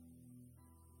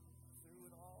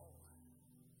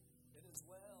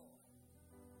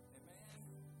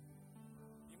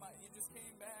what? You just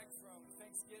came back from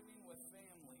Thanksgiving with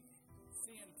family,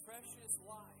 seeing precious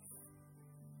life.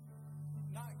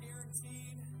 Not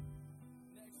guaranteed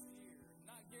next year,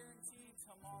 not guaranteed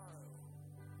tomorrow.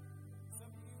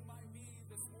 Some of you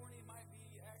this morning might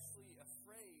be actually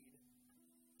afraid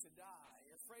to die,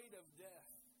 afraid of death.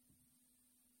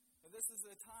 But this is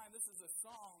a time, this is a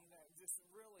song that just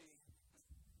really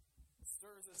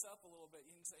stirs us up a little bit.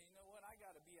 You can say, you know what, I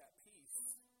got to be at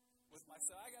peace with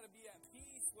myself. I got to be at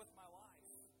peace with my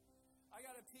life. I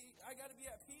got to be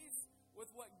at peace with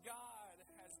what God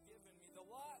has given me, the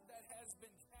lot that has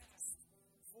been cast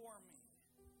for me.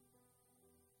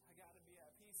 I got to be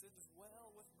at peace. It is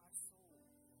well with my soul.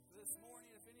 This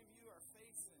morning, if any of you are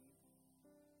facing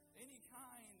any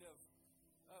kind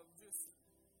of just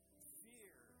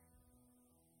fear,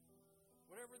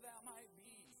 whatever that might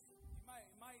be, you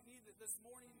might need that this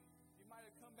morning. You might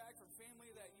have come back from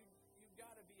family that you've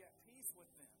got to be at peace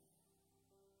with them.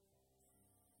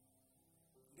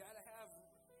 You got to have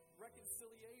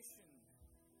reconciliation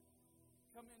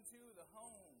come into the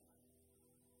home.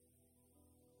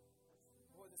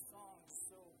 Boy, the song is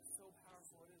so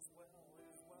powerful. It is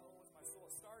well with my soul.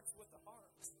 It starts with the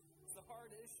heart. It's the heart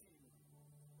issue.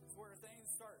 It's where things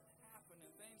start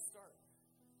happening. Things start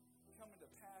coming to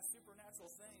pass. Supernatural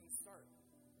things start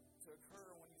to occur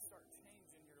when you start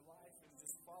changing your life and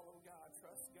just follow God.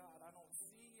 Trust God. I don't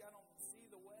see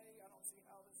the way. I don't see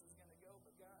how this is going to go,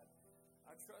 but God,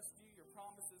 I trust you. Your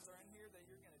promises are in here that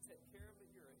you're going to take care of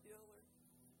it. You're a healer.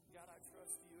 God, I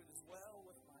trust you. It is well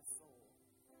with my soul.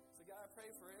 So God, I pray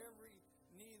for every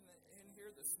need in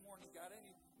here this morning, God,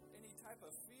 any type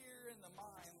of fear in the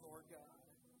mind, Lord God.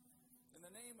 In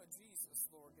the name of Jesus,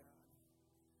 Lord God.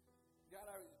 God,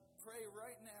 I pray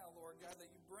right now, Lord God, that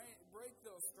you break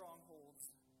those strongholds.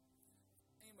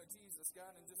 In the name of Jesus,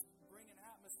 God, and just bring an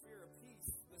atmosphere of peace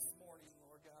this morning,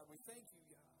 Lord God. We thank you,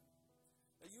 God,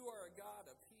 that you are a God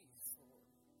of peace, Lord.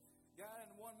 God,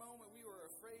 in one moment we were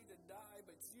afraid to die,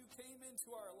 but you came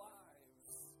into our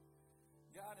lives.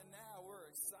 God, and now we're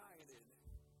excited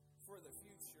for the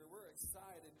future. We're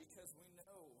excited because we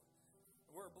know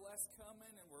we're blessed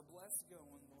coming and we're blessed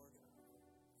going, Lord God.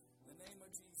 In the name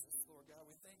of Jesus, Lord God,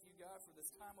 we thank you, God, for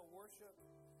this time of worship.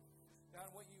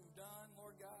 God, what you've done,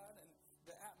 Lord God, and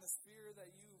the atmosphere that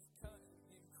you've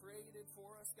created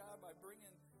for us, God, by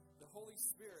bringing the Holy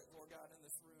Spirit, Lord God, in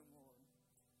this room, Lord,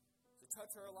 to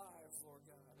touch our lives, Lord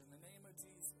God, in the name of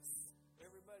Jesus.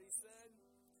 Everybody said,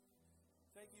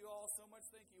 thank you all so much.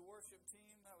 Thank you, worship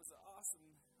team. That was an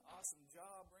awesome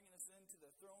job bringing us into the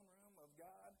throne room of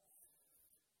God.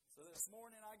 So this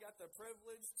morning I got the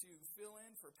privilege to fill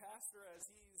in for Pastor as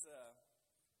he's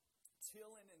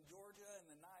chilling in Georgia in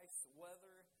the nice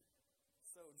weather.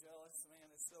 So jealous,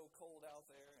 man. It's so cold out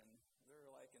there, and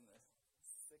they're like in the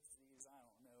 60s. I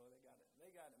don't know.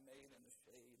 They got it made in the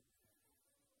shade.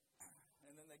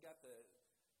 And then they got the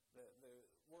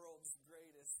world's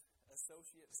greatest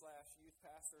associate / youth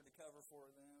pastor to cover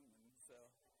for them, and so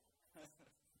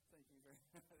thank you very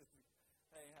much.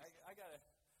 Hey, I gotta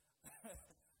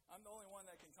I'm the only one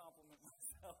that can compliment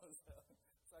myself,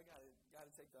 so I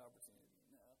gotta take the opportunity,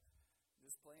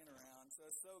 just playing around. So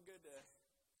it's so good to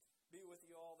be with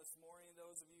you all this morning.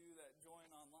 Those of you that join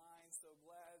online, so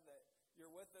glad that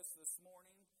you're with us this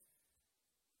morning.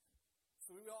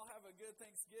 So we all have a good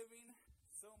Thanksgiving.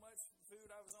 So much food,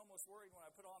 I was almost worried when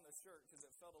I put on the shirt because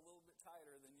it felt a little bit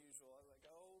tighter than usual. I was like,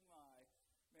 oh my.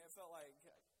 Man, it felt like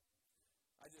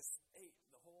I just ate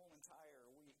the whole entire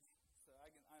week. So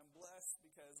I'm blessed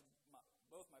because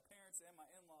both my parents and my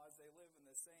in-laws, they live in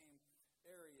the same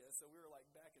area. So we were like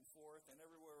back and forth, and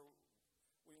everywhere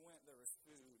we went there was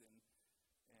food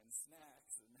and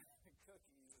snacks and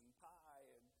cookies and pie,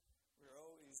 and we were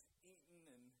always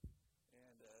eating,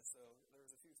 and so there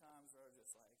was a few times where I was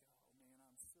just like, oh man,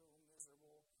 I'm so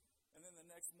miserable. And then the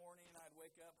next morning I'd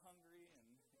wake up hungry and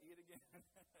eat again.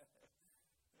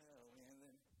 Oh man,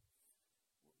 then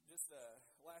just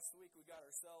last week we got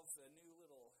ourselves a new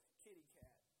little kitty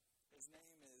cat. His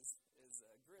name is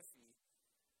Griffey.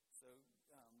 So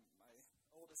my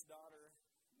oldest daughter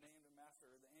named him after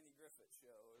the Andy Griffith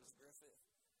show. It was Griffith.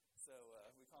 So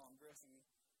we call him Griffey.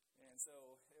 And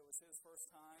so it was his first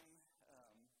time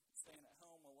staying at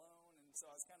home alone. And so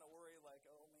I was kind of worried, like,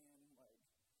 oh man, like,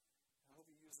 I hope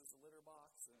he uses the litter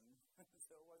box. And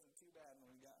so it wasn't too bad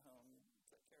when we got home. He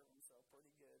took care of himself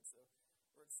pretty good. So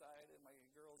we're excited. My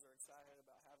girls are excited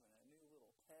about having a new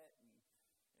little pet. And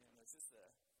it's just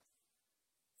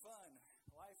fun.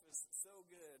 Life is so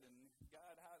good. And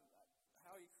God,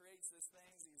 how he creates these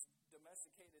things, these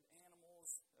domesticated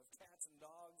animals of cats and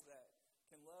dogs that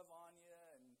can love on you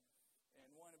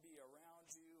and want to be around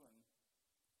you. And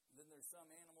Then there's some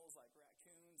animals like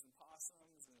raccoons and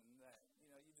possums, and that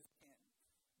you just can't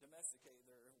domesticate.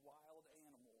 They're wild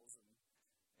animals and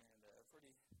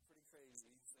pretty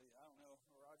crazy. So I don't know,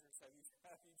 Rogers, have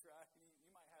you tried? You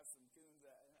might have some coons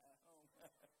at home.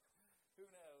 Who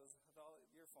knows? With all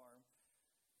your farm,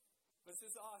 but it's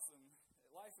just awesome.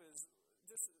 Life is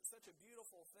just such a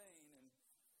beautiful thing, and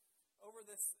over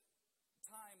this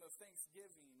time of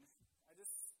Thanksgiving, I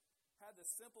just had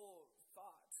this simple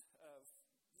thought of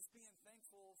just being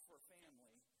thankful for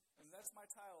family. And that's my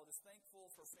title, just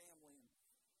thankful for family. And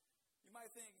you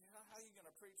might think, how are you going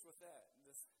to preach with that?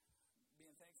 Just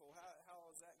being thankful. How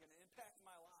is that going to impact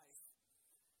my life?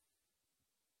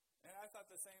 And I thought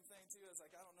the same thing too. I was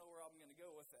like, I don't know where I'm going to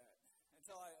go with that.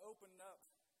 Until I opened up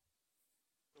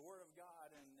the Word of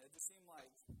God, and it just seemed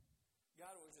like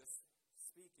God was just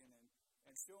speaking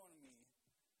and showing me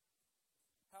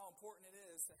how important it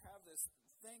is to have this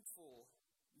thankful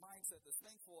mindset, this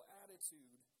thankful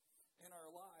attitude in our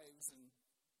lives. And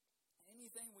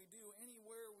anything we do,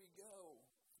 anywhere we go,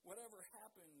 whatever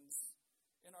happens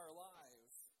in our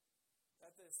lives,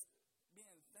 that this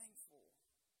being thankful,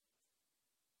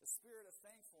 the spirit of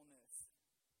thankfulness,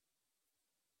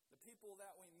 the people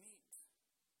that we meet,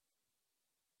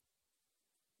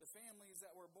 the families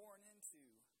that we're born into,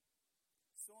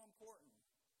 so important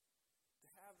to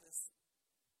have this.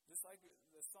 Just like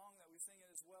the song that we sing,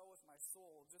 It Is Well With My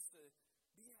Soul, just to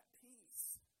be at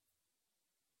peace.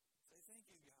 Say, thank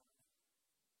you, God.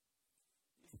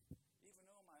 Even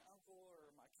though my uncle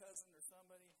or my cousin or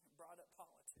somebody brought up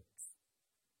politics.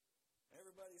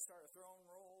 Everybody started throwing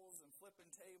rolls and flipping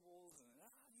tables, and,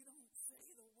 you don't say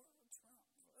the word Trump.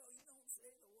 Well, you don't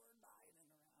say the word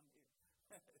Biden around here.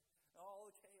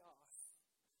 All the chaos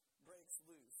breaks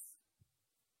loose.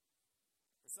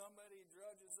 Somebody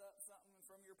drudges up something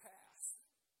from your past.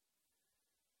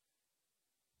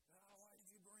 Why did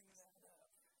you bring that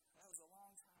up? That was a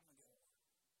long time ago.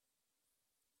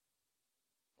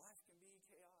 Life can be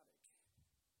chaotic.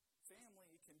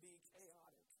 Family can be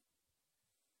chaotic.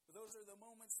 But those are the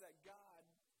moments that God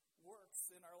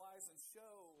works in our lives and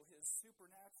show His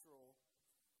supernatural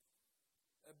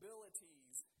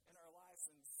abilities in our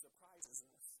lives and surprises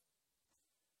us.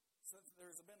 So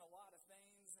there's been a lot of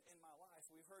things in my life.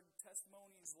 We heard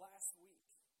testimonies last week.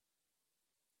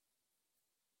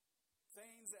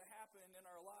 Things that happened in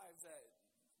our lives that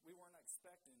we weren't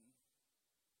expecting.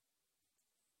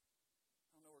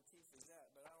 I don't know where Keith is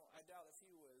at, but I doubt if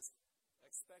he was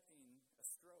expecting a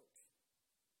stroke.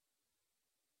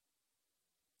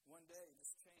 One day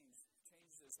just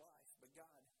changed his life, but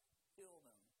God healed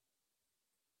him.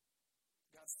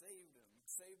 God saved him,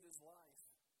 saved his life.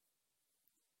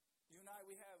 You and I,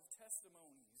 we have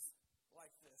testimonies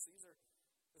like this. These are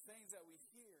the things that we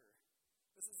hear.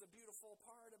 This is the beautiful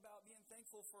part about being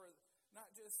thankful for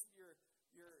not just your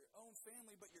own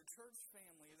family, but your church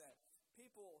family, that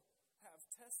people have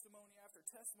testimony after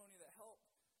testimony that help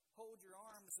hold your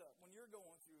arms up when you're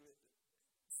going through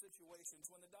situations,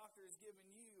 when the doctor is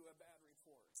giving you a bad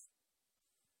report.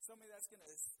 Somebody that's going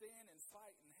to stand and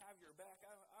fight and have your back.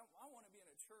 I want to be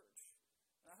in a church,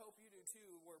 and I hope you do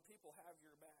too, where people have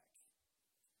your back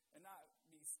and not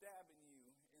be stabbing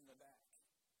you in the back.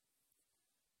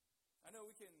 I know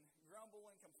we can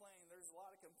grumble and complain. There's a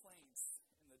lot of complaints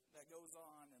that goes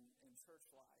on in church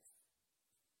life.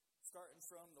 Starting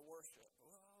from the worship.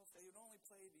 Well, if they would only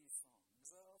play these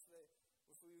songs. Well,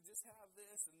 if we would just have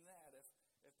this and that.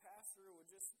 If pastor would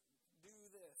just do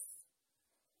this.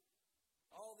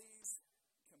 All these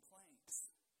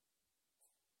complaints.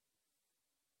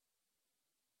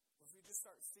 If we just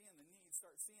start seeing the needs,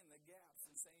 start seeing the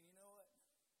gaps and saying, you know what?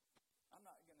 I'm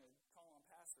not going to call on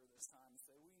pastor this time and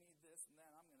say, we need this and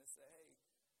that. I'm going to say, hey,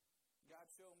 God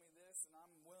showed me this and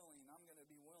I'm going to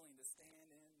be willing to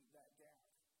stand in that gap.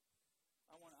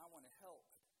 I want to help.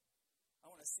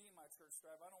 I want to see my church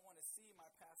thrive. I don't want to see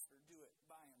my pastor do it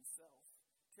by himself,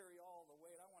 carry all the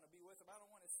weight. I want to be with him. I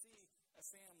don't want to see a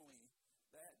family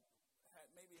that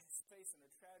maybe is facing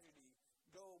a tragedy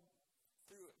go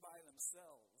through it by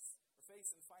themselves, or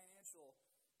facing financial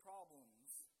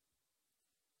problems.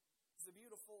 It's a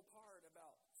beautiful part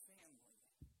about family.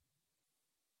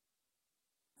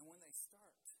 And when they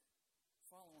start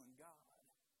following God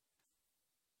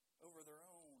over their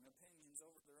own opinions,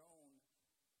 over their own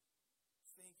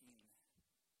thinking,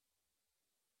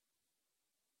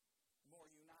 the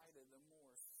more united, the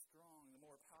more strong, the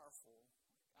more powerful.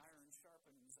 Iron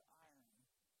sharpens iron.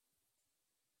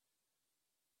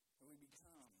 And we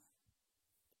become.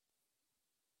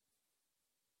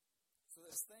 So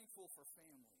that's thankful for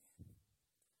family.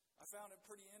 I found it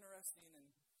pretty interesting in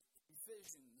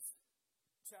Ephesians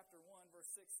chapter 1, verse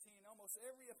 16. Almost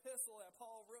every epistle that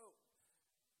Paul wrote.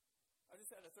 I just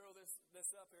had to throw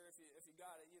this up here. If you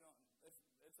got it, you don't.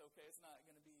 It's okay. It's not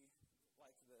going to be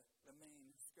like the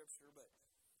main scripture, but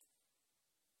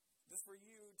just for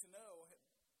you to know,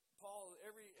 Paul,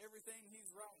 everything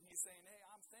he's writing, he's saying, hey,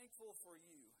 I'm thankful for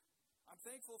you. I'm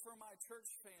thankful for my church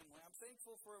family. I'm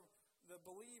thankful for the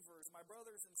believers, my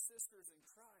brothers and sisters in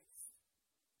Christ.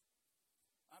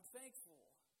 I'm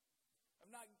thankful.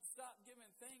 I've not stopped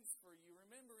giving thanks for you,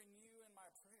 remembering you in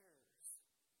my prayers.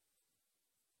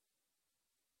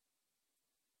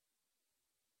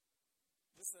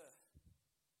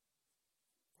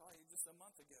 Probably just a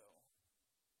month ago,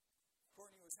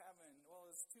 Courtney was having, well,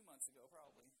 it was 2 months ago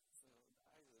probably, so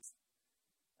I was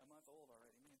a month old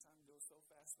already. Man, time goes so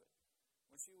fast, but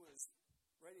when she was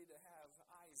ready to have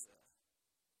Isa,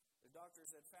 the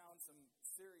doctors had found some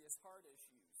serious heart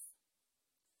issues.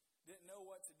 Didn't know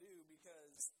what to do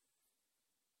because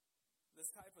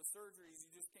this type of surgeries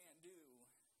you just can't do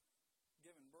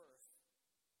giving birth.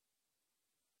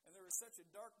 And there was such a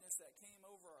darkness that came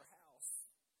over our house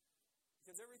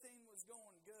because everything was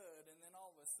going good, and then all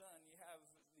of a sudden you have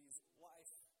these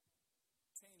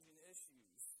life-changing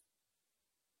issues.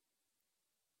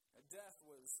 A death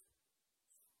was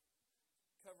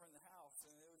covering the house,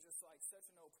 and it was just like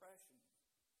such an oppression.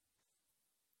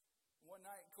 One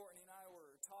night, Courtney and I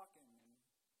were talking and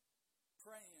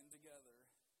praying together.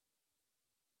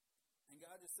 And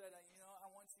God just said, I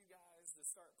want you guys to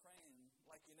start praying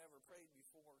like you never prayed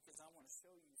before, because I want to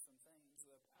show you some things,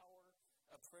 the power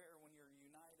of prayer when you're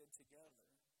united together.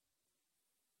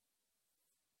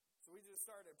 So we just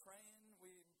started praying.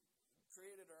 We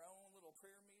created our own little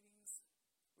prayer meetings.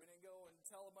 We didn't go and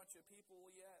tell a bunch of people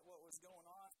yet what was going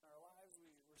on in our lives.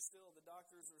 The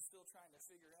doctors were still trying to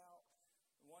figure out.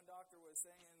 One doctor was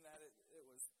saying that it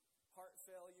was heart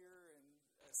failure and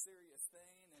a serious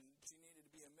thing, and she needed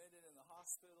to be admitted in the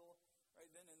hospital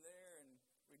right then and there. And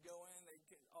we'd go in,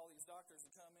 all these doctors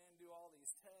would come in, do all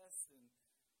these tests, and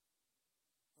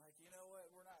like, you know what,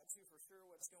 we're not too for sure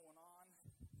what's going on.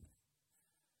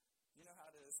 You know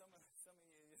how to, some of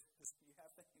you, you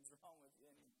have things wrong with you,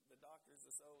 and the doctors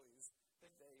just always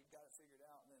think they got it figured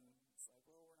out, and then it's like,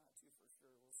 well, we're not too for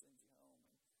sure, we'll send you home.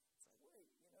 And it's like, wait,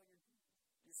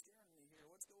 you're scaring me here,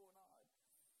 what's going on?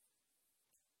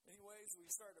 Anyways, we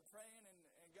started praying,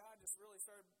 and God just really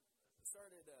started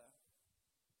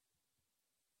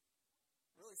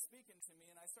really speaking to me,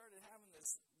 and I started having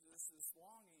this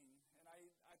longing, and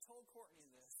I told Courtney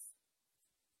this.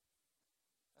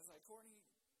 I was like, Courtney,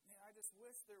 man, I just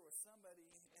wish there was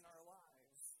somebody in our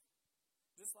lives,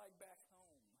 just like back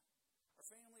home, our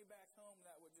family back home,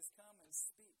 that would just come and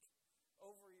speak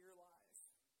over your life,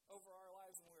 over our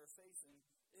lives when we were facing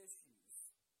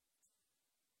issues.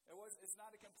 It's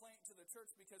not a complaint to the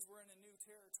church because we're in a new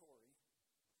territory.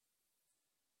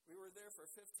 We were there for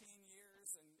 15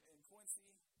 years in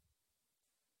Quincy.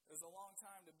 It was a long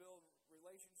time to build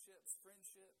relationships,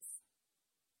 friendships,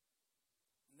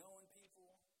 knowing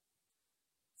people.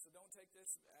 So don't take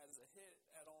this as a hit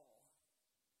at all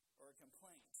or a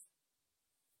complaint.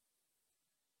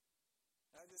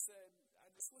 I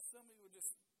just wish somebody would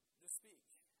just speak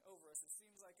over us. It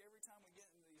seems like every time we get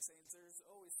into these things, there's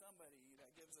always somebody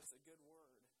that gives us a good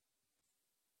word.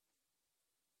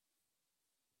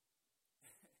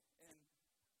 And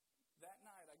that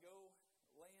night, I go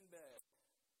lay in bed.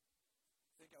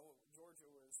 I think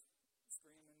Georgia was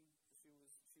screaming. She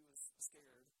was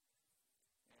scared.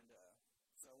 And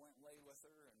so I went and laid with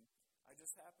her, and I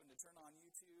just happened to turn on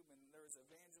YouTube, and there was an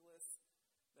evangelist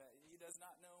that he does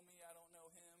not know me. I don't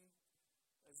know him.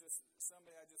 It's just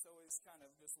somebody I just always kind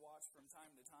of just watch from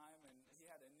time to time, and he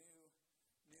had a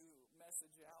new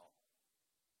message out.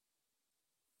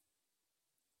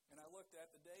 And I looked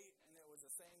at the date, and it was the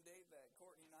same date that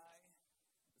Courtney and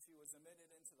she was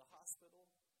admitted into the hospital.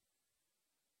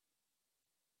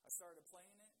 I started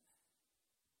playing it,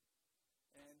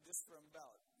 and just from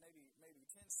about maybe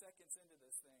 10 seconds into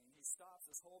this thing, he stops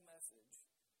his whole message.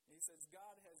 And he says,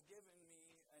 God has given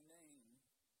me a name.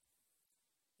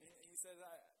 He says,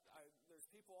 there's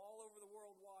people all over the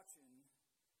world watching.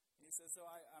 And he says, so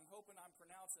I'm hoping I'm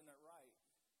pronouncing it right.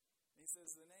 And he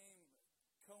says, the name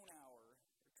Konar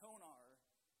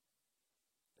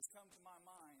has come to my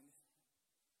mind.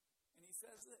 And he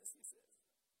says this, he says,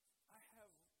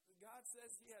 God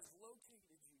says he has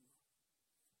located you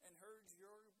and heard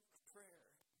your prayer.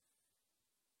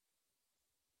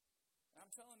 And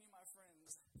I'm telling you, my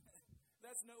friends,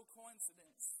 that's no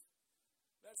coincidence.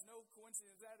 That's no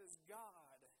coincidence. That is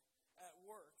God at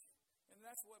work. And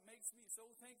that's what makes me so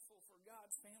thankful for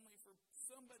God's family, for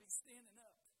somebody standing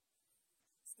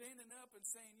standing up and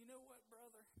saying, you know what,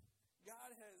 brother?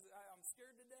 I'm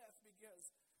scared to death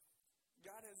because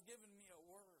God has given me a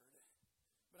word,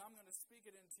 but I'm going to speak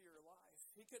it into your life.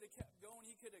 He could have kept going.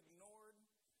 He could have ignored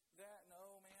that.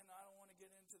 No, man, I don't want to get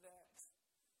into that.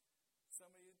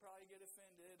 Somebody would probably get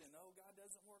offended, and God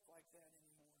doesn't work like that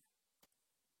anymore.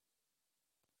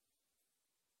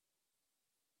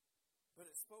 But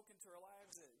it spoke into our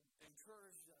lives. It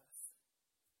encouraged us.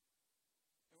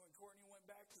 And when Courtney went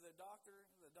back to the doctors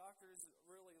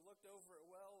really looked over it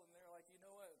well, and they're like, you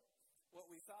know what? What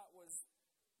we thought was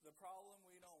the problem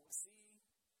we don't see.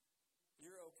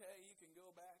 You're okay. You can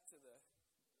go back to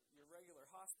your regular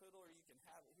hospital, or you can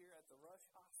have it here at the Rush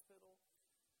Hospital.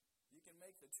 You can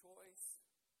make the choice.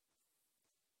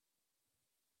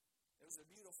 It was a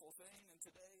beautiful thing, and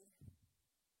today,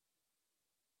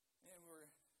 man,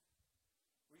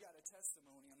 we got a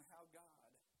testimony on how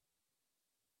God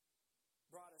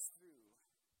brought us through,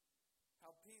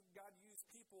 how God used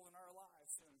people in our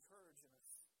lives to encourage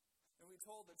us. And we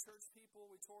told the church people,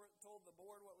 we told the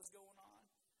board what was going on.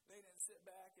 They didn't sit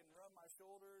back and rub my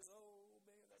shoulders. Oh,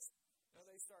 man,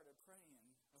 they started praying.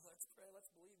 Let's pray.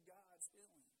 Let's believe God's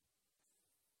healing.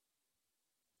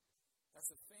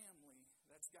 That's a family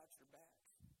that's got your back.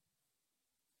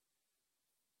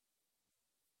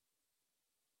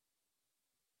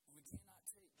 We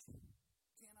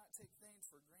cannot take things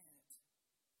for granted.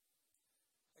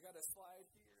 I got a slide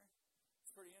here. It's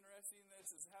pretty interesting.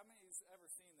 This is, how many's ever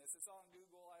seen this? It's on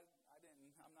Google. I'm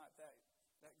not that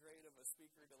great of a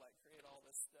speaker to create all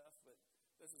this stuff, but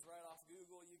this is right off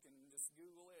Google. You can just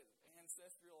Google it.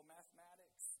 Ancestral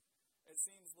mathematics. It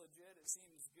seems legit. It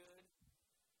seems good.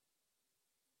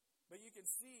 But you can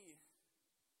see,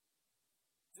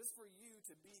 just for you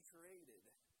to be created,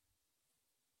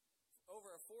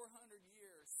 over a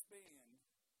 400-year span,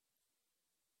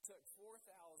 took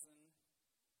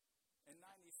 4,094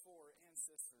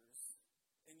 ancestors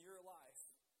in your life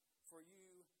for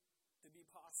you to be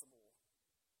possible.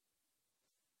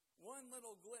 One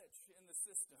little glitch in the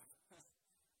system,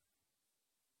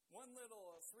 one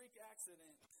little freak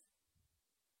accident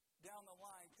down the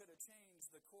line could have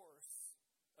changed the course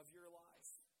of your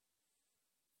life.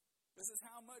 This is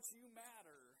how much you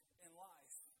matter in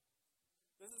life.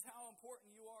 This is how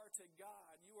important you are to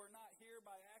God. You are not here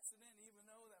by accident, even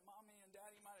though that mommy and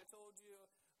daddy might have told you,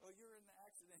 oh, you're in the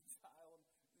accident, child.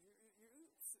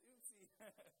 Oopsie.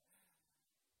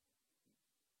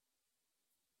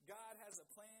 God has a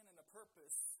plan and a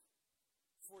purpose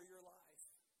for your life.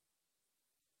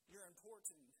 You're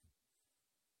important.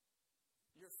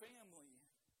 Your family.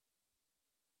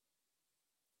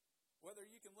 Whether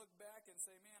you can look back and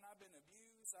say, man, I've been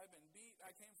abused, I've been beat,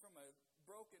 I came from a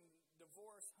broken,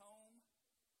 divorced home.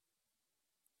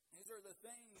 These are the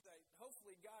things that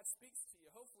hopefully God speaks to you.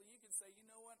 Hopefully you can say, you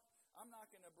know what, I'm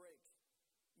not going to break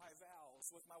my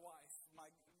vows with my wife, my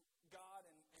God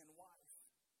and wife.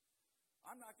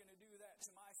 I'm not going to do that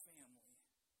to my family.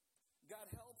 God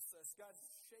helps us. God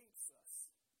shapes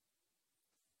us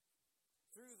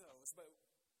through those. But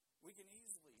we can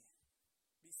easily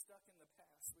be stuck in the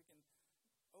past. We can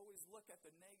always look at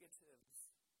the negatives.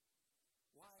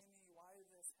 Why me? Why did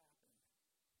this happen?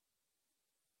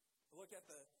 Look at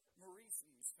the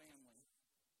Maurices family.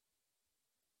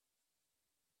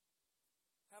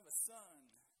 Have a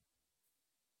son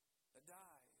that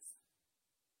dies.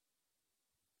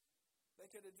 They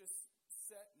could have just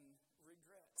sat in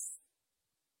regrets.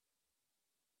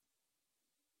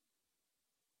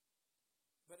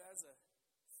 But as a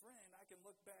friend, I can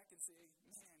look back and say,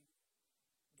 man,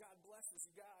 God blesses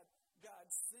you. God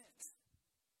sent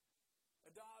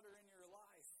a daughter in your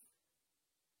life.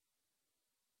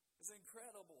 It's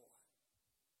incredible.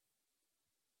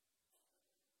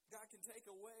 God can take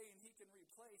away and He can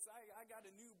replace. I got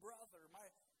a new brother. My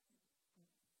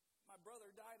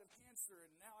brother died of cancer,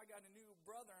 and now I got a new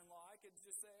brother-in-law. I could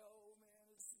just say, oh,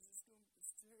 man, it's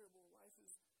terrible. Life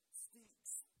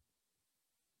stinks.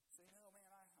 Say, no, man,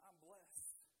 I'm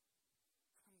blessed.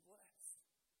 I'm blessed.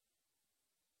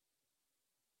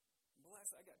 I'm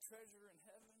blessed. I got treasure in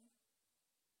heaven.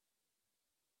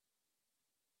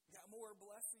 Got more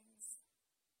blessings.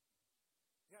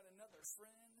 Got another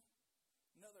friend,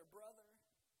 another brother.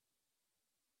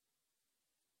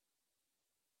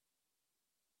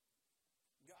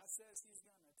 God says He's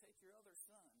going to take your other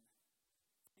son.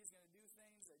 He's going to do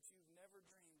things that you've never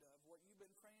dreamed of. What you've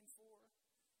been praying for,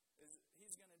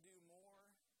 He's going to do more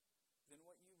than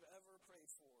what you've ever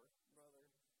prayed for, brother.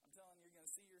 I'm telling you, you're going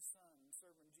to see your son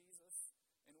serving Jesus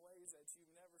in ways that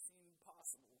you've never seen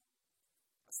possible.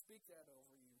 I speak that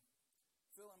over you.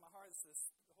 Feel in my heart,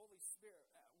 it's the Holy Spirit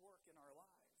at work in our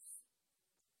lives.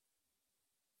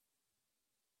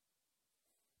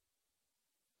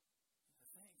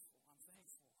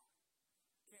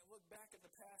 look back at the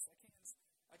past.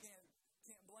 I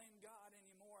can't blame God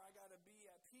anymore. I got to be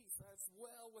at peace. That's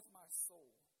well with my soul.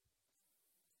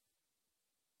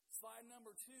 Slide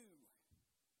number 2.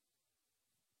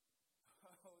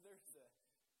 Oh, there's the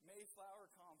Mayflower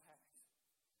Compact.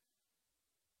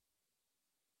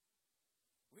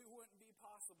 We wouldn't be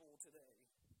possible today.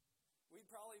 We'd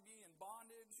probably be in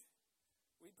bondage.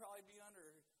 We'd probably be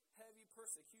under heavy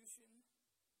persecution.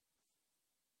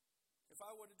 If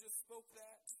I would have just spoke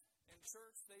that in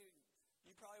church,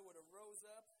 you probably would have rose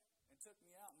up and took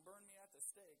me out and burned me at the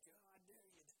stake. Oh, I dare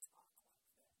you to talk like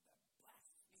that. That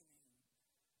blaspheming.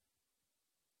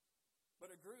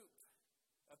 But a group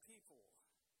of people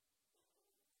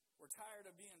were tired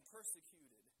of being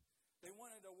persecuted. They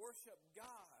wanted to worship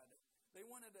God. They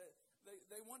wanted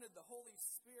the Holy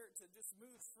Spirit to just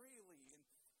move freely. And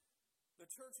the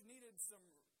church needed some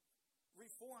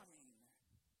reforming.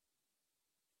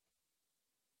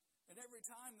 And every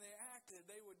time they acted,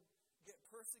 they would get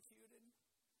persecuted,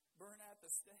 burn at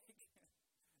the stake.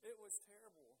 It was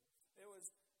terrible. It was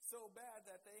so bad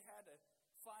that they had to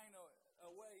find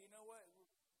a way. You know what?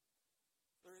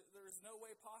 There's no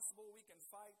way possible we can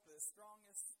fight the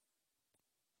strongest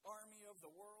army of the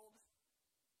world.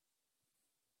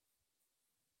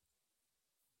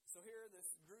 So here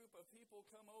this group of people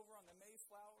come over on the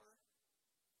Mayflower.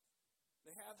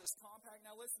 They have this compact.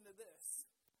 Now listen to this.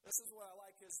 This is what I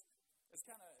like, is it's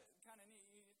kind of neat.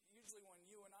 Usually when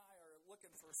you and I are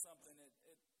looking for something,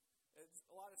 it's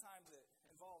a lot of times it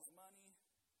involves money,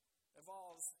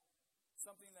 involves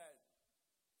something that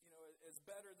is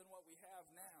better than what we have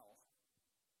now.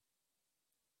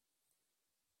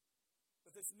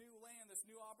 But this new land, this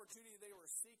new opportunity they were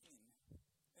seeking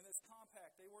in this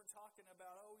compact, they weren't talking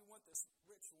about, we want this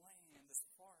rich land, this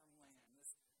farmland,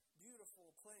 this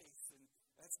beautiful place, and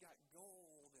that's got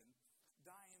gold and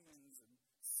diamonds and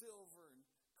silver and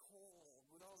coal.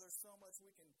 There's so much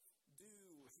we can do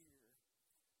here.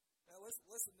 Now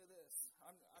listen to this.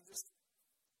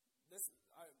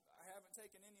 I haven't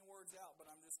taken any words out, but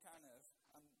I'm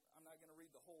not going to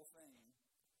read the whole thing.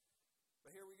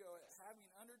 But here we go. Having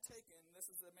undertaken, this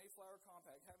is the Mayflower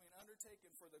Compact, having undertaken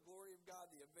for the glory of God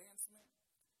the advancement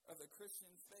of the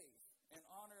Christian faith in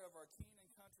honor of our king and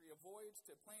country, a voyage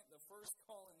to plant the first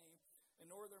colony in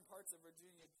northern parts of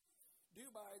Virginia, do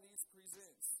by these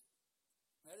presents.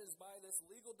 That is, by this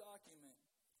legal document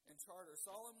and charter,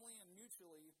 solemnly and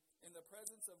mutually in the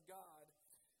presence of God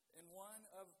and one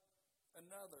of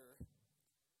another,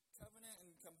 covenant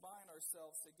and combine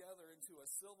ourselves together into a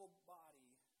civil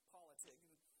body politic.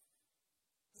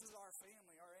 This is our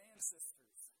family, our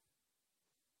ancestors.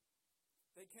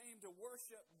 They came to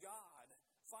worship God,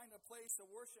 find a place to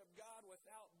worship God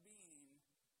without being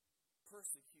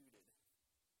persecuted.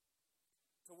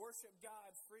 To worship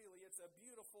God freely. It's a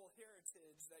beautiful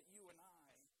heritage that you and I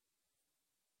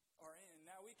are in.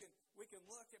 Now we can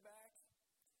look back.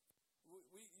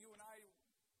 You and I,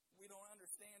 we don't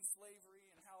understand slavery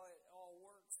and how it all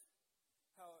worked,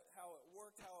 how it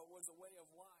worked, how it was a way of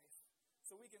life.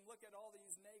 So we can look at all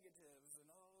these negatives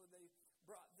and they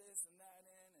brought this and that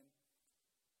in, and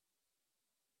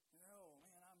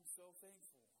man, I'm so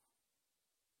thankful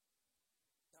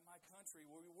that my country,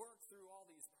 where we work through all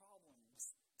these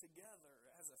problems together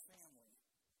as a family.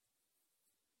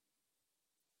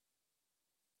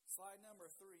 Slide number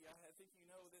 3. I think you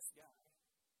know this guy,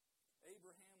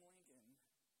 Abraham Lincoln.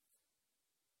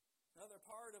 Another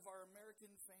part of our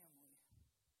American family.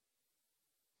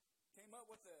 Came up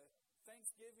with the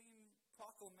Thanksgiving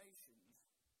Proclamation.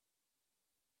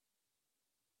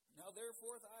 Now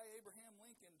therefore, I, Abraham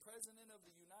Lincoln, President of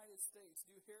the United States,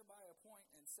 do hereby appoint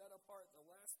and set apart the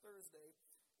last Thursday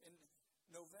in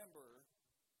November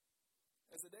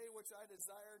as a day which I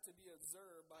desire to be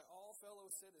observed by all fellow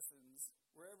citizens,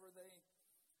 wherever they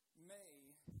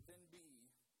may then be,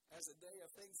 as a day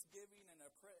of thanksgiving and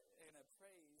a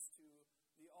praise to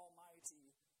the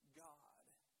Almighty God.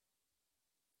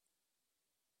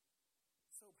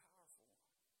 So powerful.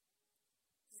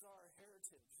 This is our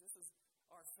heritage. This is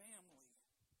our family.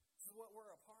 This is what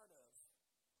we're a part of.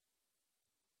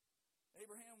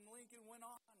 Abraham Lincoln went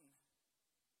on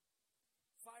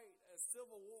fight a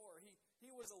civil war.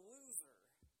 He was a loser.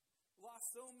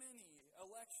 Lost so many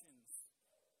elections.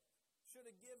 Should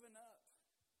have given up.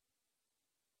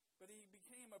 But he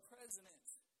became a president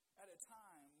at a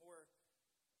time where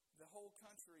the whole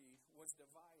country was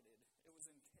divided. It was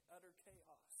in utter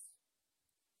chaos.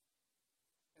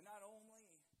 And not only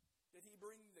did he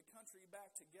bring the country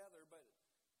back together, but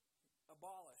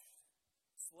abolished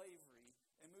slavery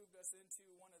and moved us into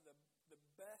one of the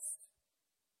best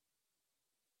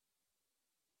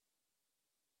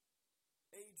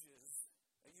ages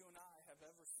that you and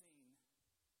I've ever seen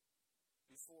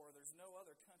before. There's no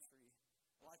other country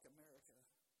like America.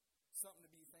 Something to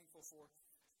be thankful for.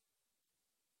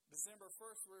 December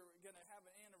 1st, we're going to have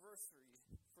an anniversary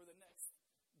for the next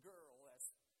girl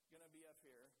that's going to be up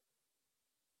here.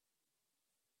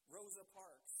 Rosa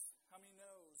Parks. How many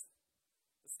knows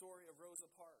the story of Rosa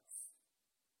Parks?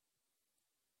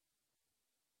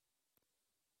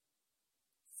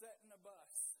 Sat in a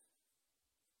bus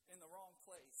in the wrong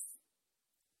place.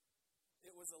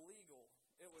 It was illegal.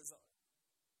 It was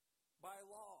by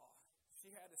law. She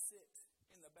had to sit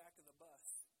in the back of the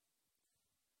bus.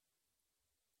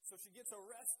 So she gets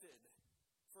arrested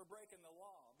for breaking the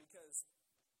law because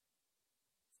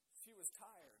she was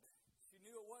tired. She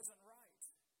knew it wasn't right.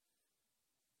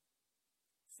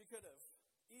 She could have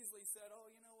easily said, oh,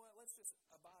 you know what, let's just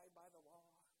abide by the law.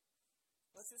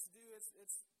 Let's just do it.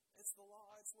 It's the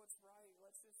law. It's what's right.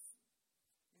 Let's just,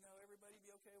 everybody be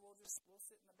okay. We'll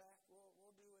sit in the back.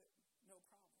 We'll do it. No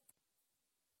problem.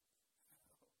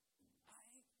 No, I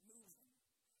ain't moving.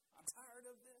 I'm tired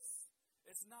of this.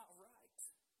 It's not right.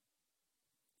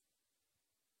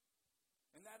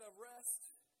 And that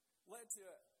arrest led to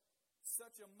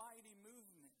such a mighty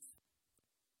movement.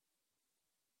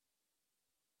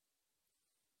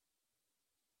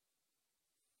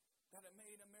 That it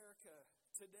made America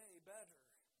today better.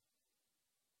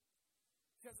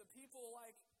 Because of people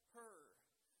like her,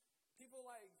 people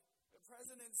like the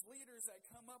president's leaders that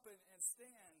come up and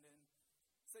stand and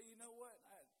say, you know what,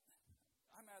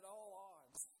 I'm at all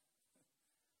odds.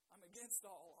 I'm against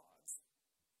all odds.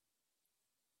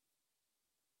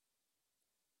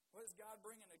 What is God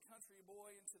bringing a country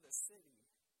boy into the city?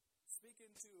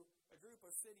 Speaking to a group of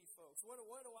city folks. What do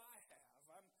I have?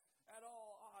 I'm at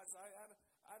all odds.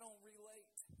 I don't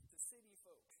relate to city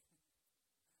folk.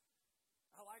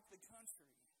 I like the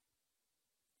country.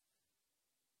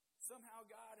 Somehow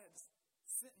God has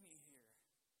sent me here.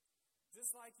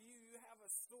 Just like you have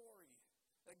a story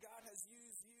that God has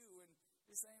used you, and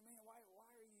you're saying, man, why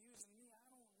are you using me? I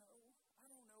don't know.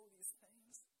 I don't know these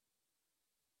things.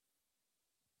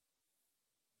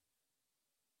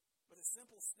 But a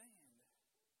simple stand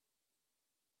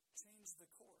changed the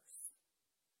course.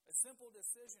 A simple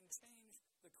decision changed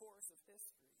the course of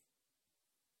history.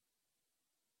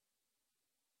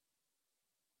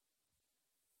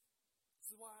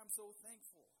 This is why I'm so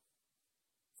thankful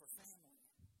for family.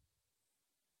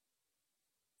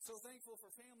 So thankful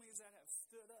for families that have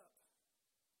stood up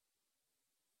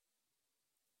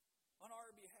on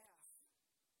our behalf,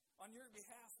 on your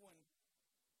behalf when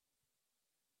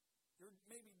you're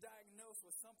maybe diagnosed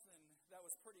with something that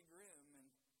was pretty grim and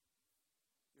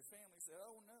your family said,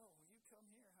 oh no, you come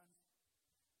here, honey.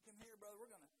 Come here, brother,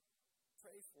 we're going to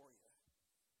pray for you.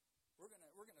 We're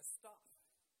going to stop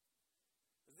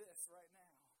this right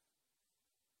now.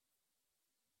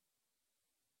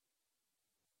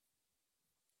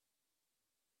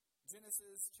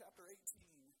 Genesis chapter 18,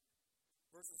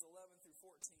 verses 11 through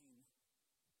 14.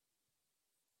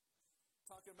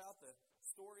 Talking about the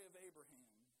story of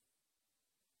Abraham.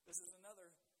 This is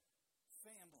another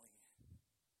family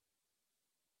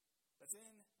that's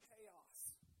in chaos.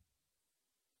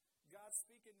 God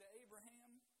speaking to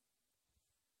Abraham,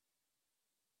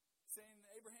 saying,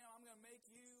 Abraham, I'm going to make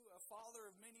you a father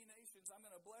of many nations. I'm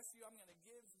going to bless you. I'm going to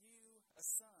give you a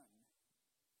son.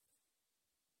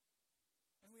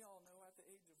 And we all know at the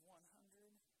age of 100,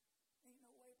 ain't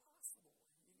no way possible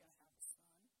you're going to have a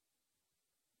son.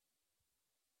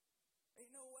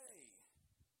 Ain't no way.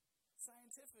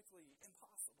 Scientifically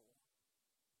impossible.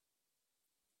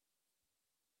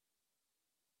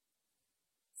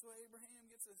 So Abraham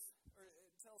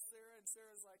tells Sarah, and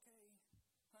Sarah's like, hey,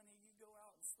 honey, you go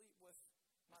out and sleep with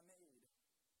my maid.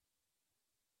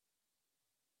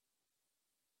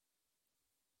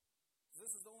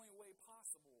 This is the only way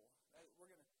possible that we're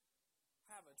going to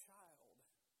have a child,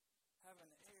 have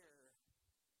an heir.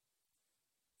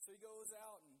 So he goes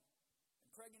out and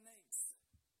impregnates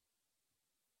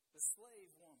the slave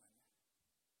woman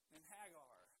named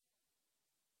Hagar.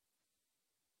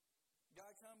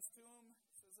 God comes to him,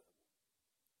 says,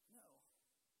 no,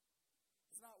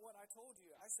 it's not what I told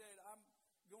you. I said, I'm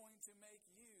going to make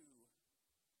you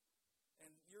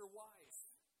and your wife.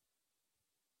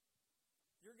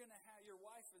 Your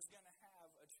wife is going to have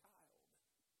a child.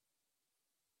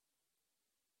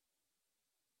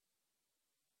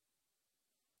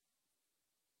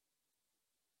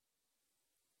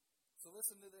 So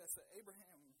listen to this.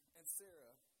 Abraham and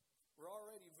Sarah were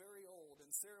already very old, and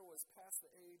Sarah was past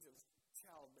the age of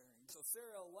childbearing. So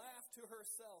Sarah laughed to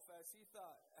herself as she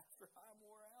thought, after I'm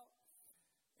wore out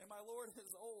and my Lord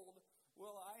is old,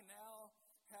 will I now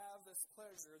have this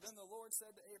pleasure. Then the Lord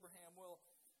said to Abraham, well,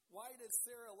 why did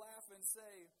Sarah laugh and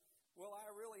say, will I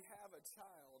really have a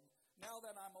child now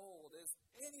that I'm old? Is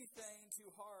anything too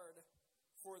hard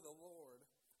for the Lord?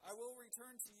 I will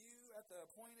return to you at the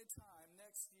appointed time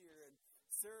next year, and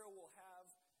Sarah will have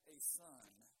a son.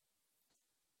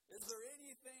 Is there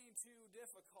anything too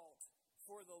difficult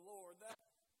for the Lord? That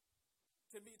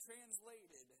can be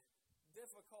translated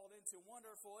difficult into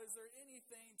wonderful. Is there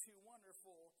anything too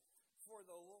wonderful for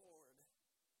the Lord?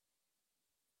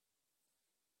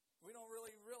 We don't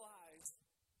really realize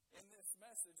in this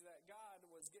message that God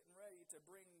was getting ready to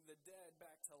bring the dead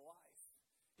back to life.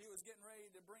 He was getting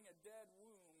ready to bring a dead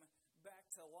womb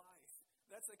back to life.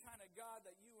 That's the kind of God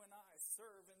that you and I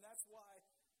serve, and that's why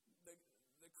the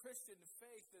Christian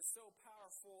faith is so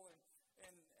powerful,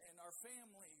 and our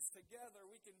families together,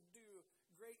 we can do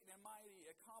great and mighty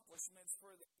accomplishments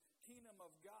for the kingdom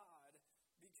of God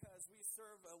because we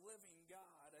serve a living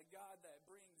God, a God that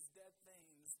brings dead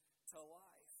things to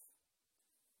life.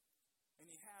 And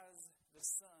he has the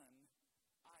son,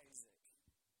 Isaac.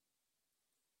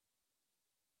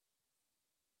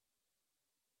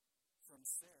 From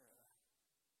Sarah,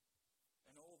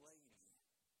 an old lady.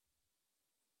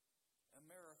 A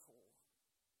miracle.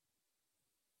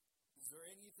 Is there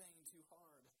anything too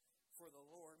hard for the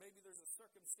Lord? Maybe there's a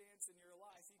circumstance in your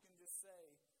life you can just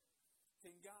say,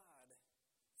 can God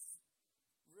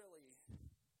really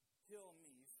heal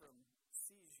me from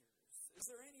seizures? Is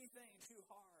there anything too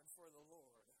hard for the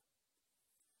Lord?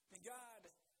 Can God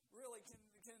really,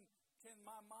 can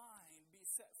my mind be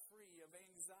set free of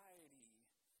anxiety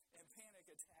and panic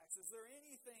attacks? Is there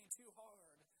anything too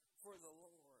hard for the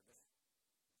Lord?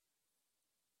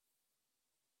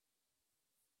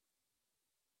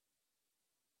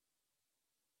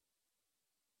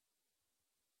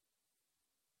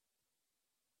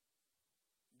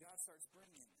 God starts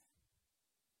bringing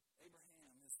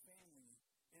Abraham, his family,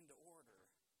 into order.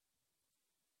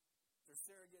 So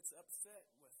Sarah gets upset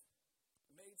with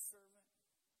the maidservant.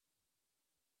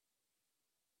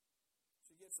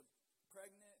 She gets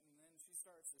pregnant, and then she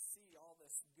starts to see all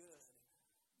this good.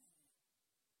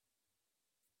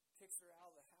 Kicks her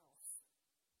out of the house.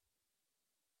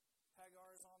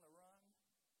 Hagar's on the run.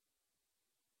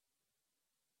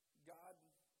 God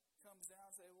comes down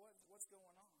and says, what's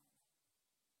going on?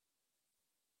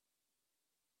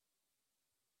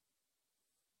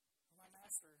 My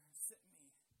master sent me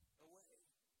away.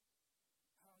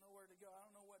 I don't know where to go. I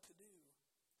don't know what to do.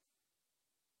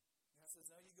 God says,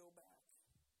 no, you go back.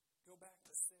 Go back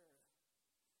to Sarah.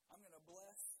 I'm going to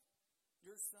bless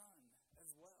your son as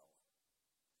well.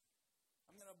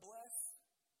 I'm going to bless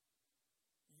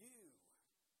you.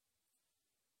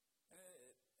 And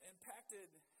it impacted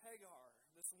Hagar,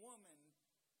 this woman,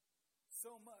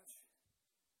 so much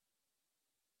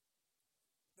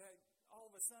that all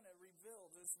of a sudden it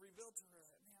revealed to her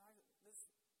that, man,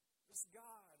 this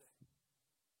God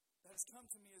that has come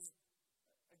to me is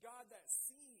a God that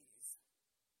sees.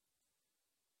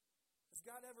 Has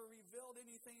God ever revealed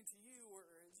anything to you, or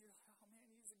is you're like, oh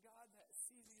man, he's a God that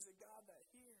sees, he's a God that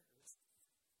hears?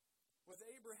 With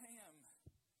Abraham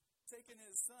taking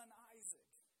his son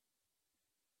Isaac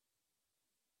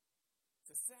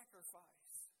to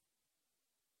sacrifice,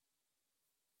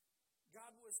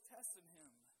 God was testing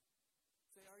him.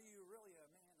 Say, are you really a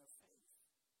man of faith?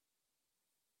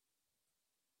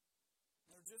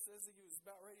 And just as he was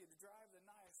about ready to drive the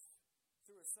knife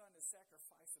through his son to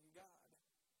sacrifice him, God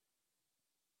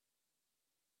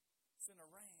sent a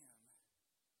ram.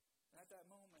 And at that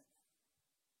moment,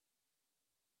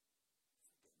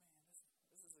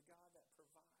 this is a God that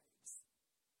provides.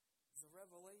 It's a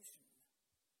revelation.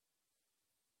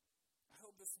 I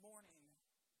hope this morning,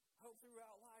 I hope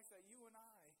throughout life that you and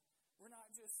I, we're not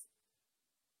just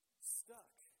stuck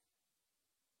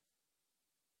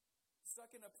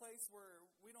in a place where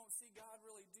we don't see God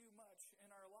really do much in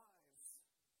our lives.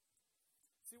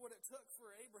 See what it took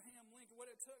for Abraham Lincoln, what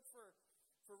it took for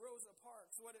Rosa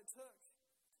Parks, what it took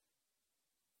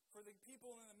for the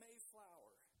people in the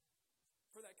Mayflower,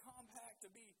 for that compact to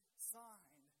be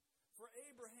signed, for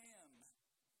Abraham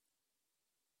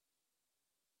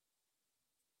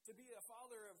to be a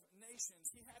father of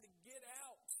nations. He had to get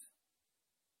out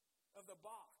of the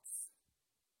box.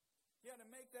 He had to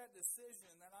make that decision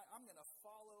that I'm going to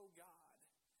follow God.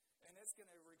 And it's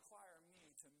going to require me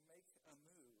to make a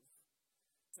move,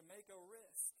 to make a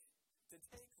risk, to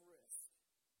take risk.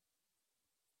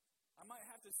 I might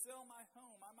have to sell my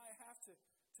home. I might have to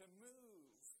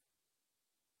move.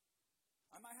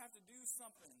 I might have to do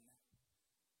something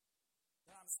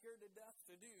that I'm scared to death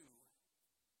to do.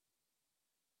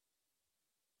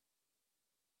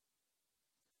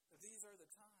 But these are the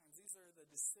times. These are the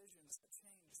decisions that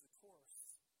change the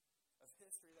course of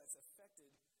history that's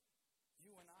affected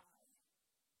you and I.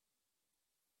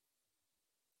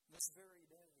 This very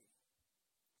day.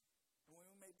 And when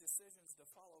we make decisions to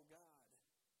follow God,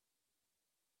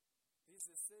 these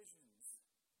decisions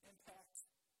impact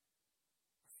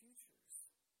our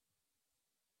futures,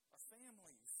 our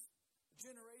families,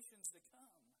 generations to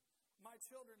come. My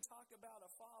children talk about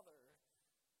a father.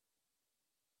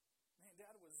 Man,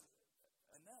 Dad was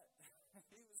a nut.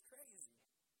 He was crazy.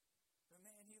 But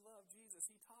man, he loved Jesus.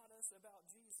 He taught us about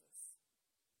Jesus.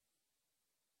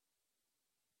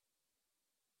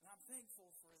 And I'm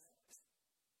thankful for that.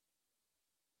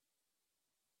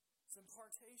 It's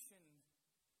impartation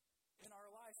in our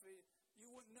life. You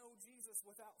wouldn't know Jesus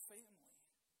without family.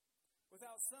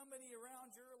 Without somebody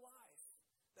around your life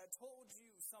that told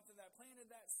you something, that planted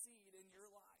that seed in your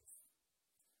life.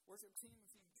 Worship team,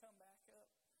 if you can come back up.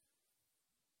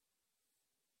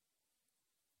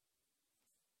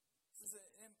 This is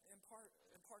an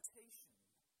impartation.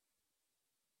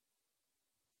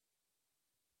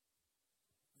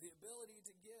 The ability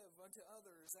to give unto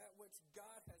others that which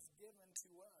God has given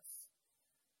to us.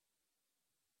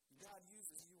 God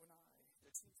uses you and I to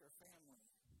teach our family,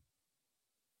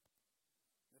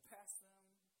 to pass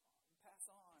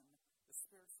on the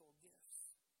spiritual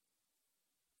gifts.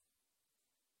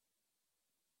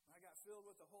 When I got filled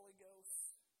with the Holy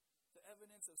Ghost, the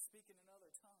evidence of speaking in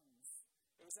other tongues,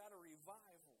 it was at a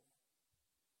revival.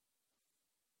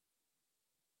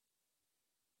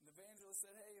 The evangelist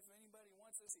said, hey, if anybody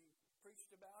wants this, he preached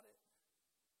about it.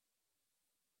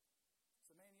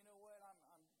 So, man, you know what? I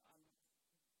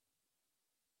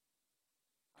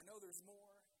know there's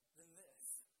more than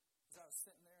this. As I was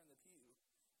sitting there in the pew,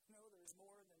 I know there's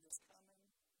more than just coming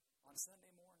on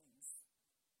Sunday mornings.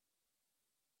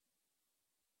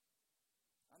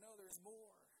 I know there's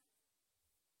more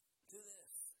to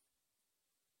this.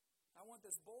 I want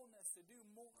this boldness to do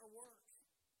more work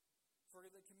for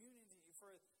the community,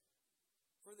 for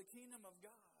the kingdom of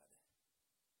God.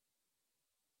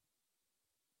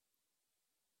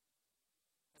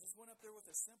 I just went up there with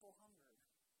a simple hunger.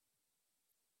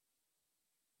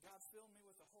 God filled me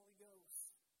with the Holy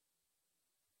Ghost.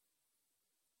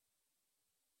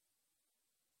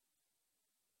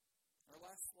 Our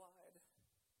last slide,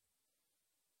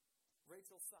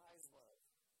 Rachel Sizlove.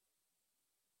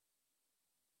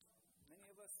 Many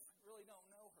of us really don't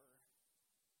know her.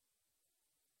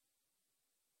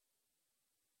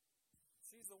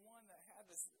 She's the one that had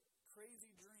this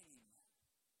crazy dream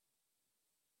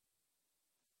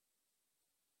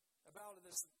about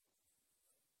this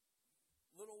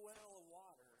little well of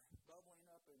water bubbling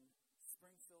up in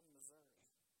Springfield, Missouri.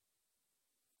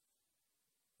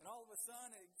 And all of a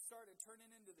sudden, it started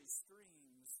turning into these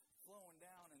streams flowing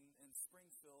down in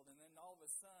Springfield. And then all of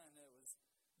a sudden, it was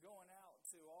going out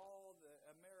to all the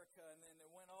America, and then it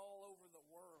went all over the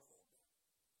world.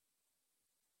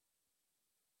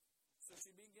 So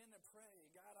she began to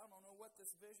pray, God, I don't know what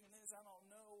this vision is. I don't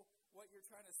know what you're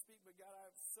trying to speak, but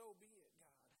God, so be it,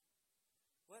 God.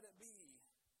 Let it be.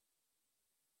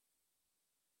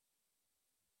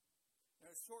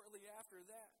 And shortly after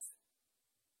that,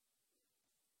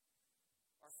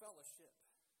 our fellowship,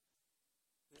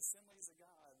 the Assemblies of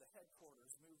God, the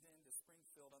headquarters, moved into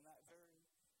Springfield on that very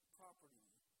property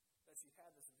that she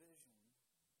had this vision.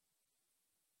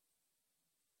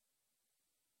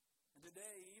 And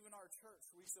today, even our church,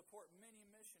 we support many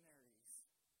missionaries.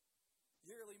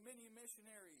 Yearly, many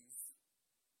missionaries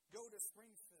go to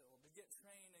Springfield to get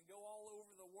trained and go all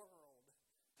over the world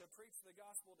to preach the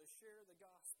gospel, to share the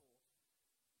gospel.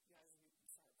 You guys, you can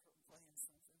start playing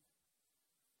something.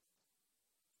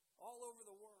 All over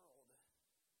the world.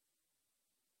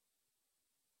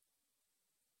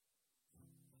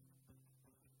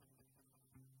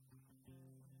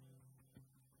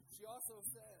 She also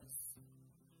says,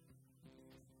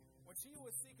 when she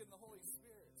was seeking the Holy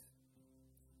Spirit,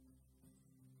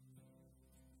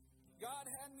 God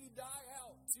had me die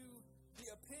out to the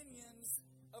opinions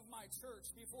of my church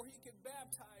before He could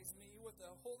baptize me with the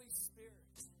Holy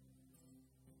Spirit.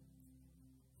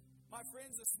 My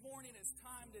friends, this morning it's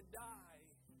time to die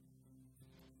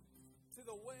to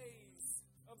the ways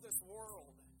of this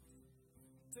world,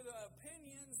 to the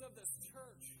opinions of this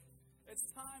church. It's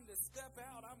time to step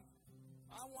out.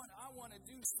 I want to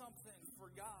do something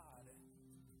for God.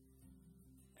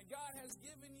 And God has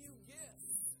given you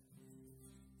gifts.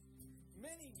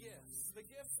 Many gifts. The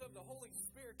gifts of the Holy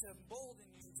Spirit to embolden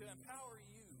you, to empower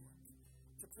you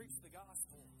to preach the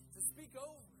gospel, to speak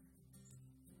over.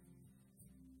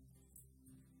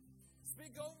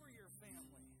 Speak over your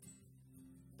family.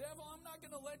 Devil, I'm not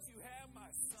going to let you have my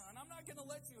son. I'm not going to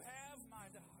let you have my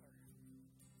daughter.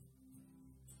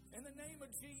 In the name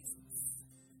of Jesus.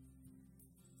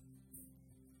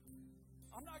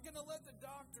 I'm not going to let the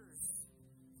doctors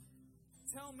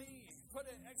tell me, put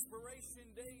an expiration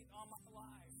date on my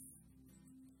life.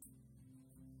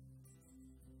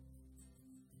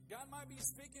 God might be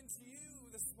speaking to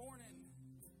you this morning.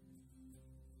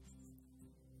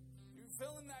 You're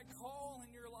feeling that call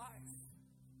in your life.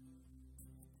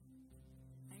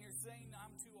 And you're saying,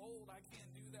 I'm too old. I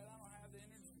can't do that. I don't have the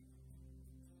energy.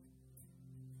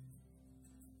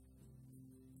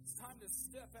 It's time to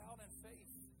step out in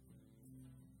faith.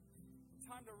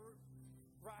 Time to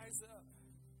rise up.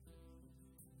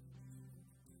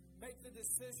 Make the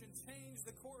decision. Change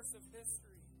the course of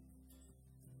history.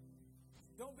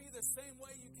 Don't be the same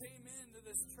way you came into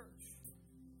this church.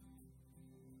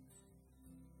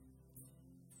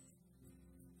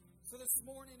 So this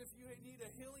morning, if you need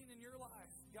a healing in your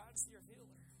life, God's your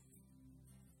healer.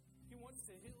 He wants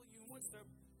to heal you. He wants to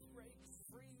break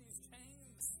free these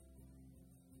chains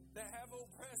that have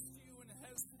oppressed you and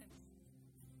has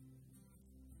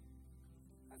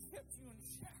kept you in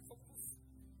shackles.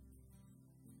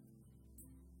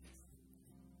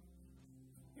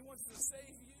 He wants to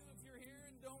save you if you're here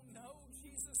and don't know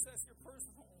Jesus as your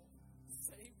personal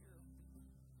Savior.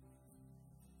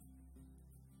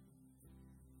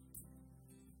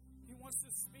 He wants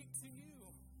to speak to you.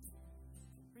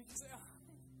 You can say,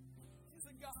 He's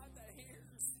a God that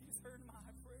hears. He's heard my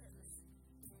prayers.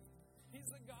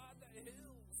 He's a God that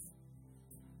heals.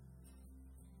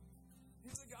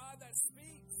 He's a God that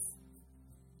speaks.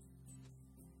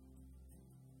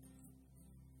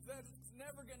 That's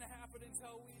never going to happen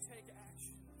until we take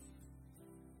action.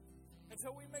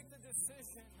 Until we make the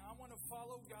decision, I want to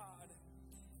follow God.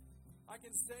 I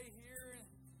can stay here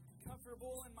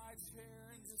comfortable in my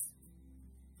chair and just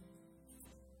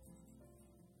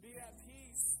be at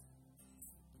peace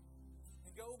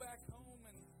and go back home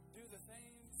and do the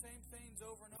same things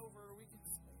over and over. We can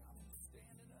say, I'm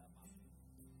standing up.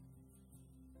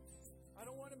 I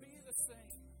don't want to be the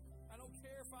same. I don't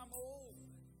care if I'm old.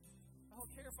 I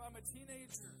don't care if I'm a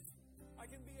teenager. I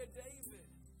can be a David.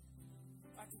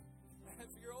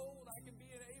 If you're old, I can be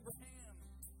an Abraham.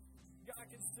 God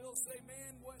can still say,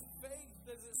 man, what faith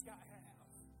does this guy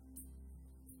have?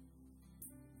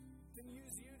 Can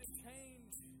use you to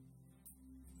change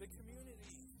the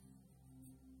community.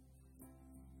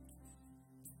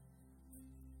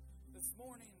 This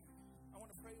morning, I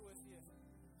want to pray with you.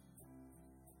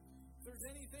 If there's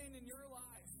anything in your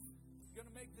life, I'm going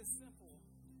to make this simple.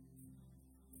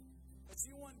 That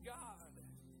you want God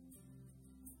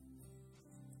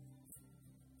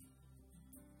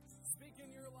speak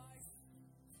in your life.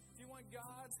 If you want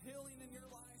God's healing in your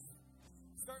life,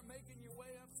 start making your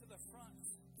way up to the front.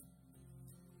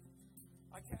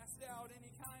 I cast out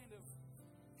any kind of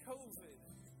COVID.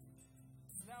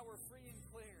 Now we're free and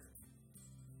clear.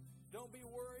 Don't be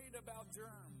worried about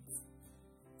germs.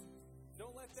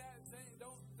 Don't let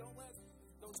don't let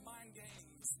those mind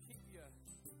games keep you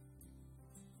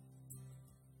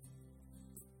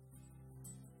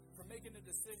from making a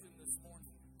decision this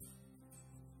morning.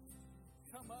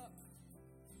 Come up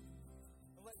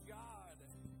and let God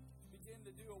begin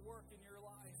to do a work in your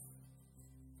life.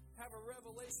 Have a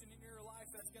revelation in your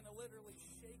life that's going to literally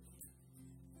shake you.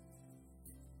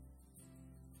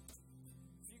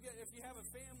 If you have a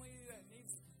family that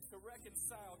needs to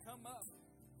reconcile, come up.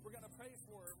 We're going to pray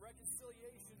for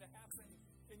reconciliation to happen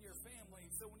in your family.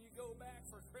 So when you go back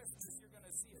for Christmas, you're going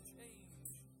to see a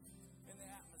change in the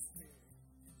atmosphere.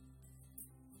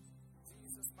 In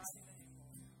Jesus' mighty name,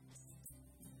 Lord.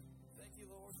 Thank you,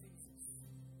 Lord.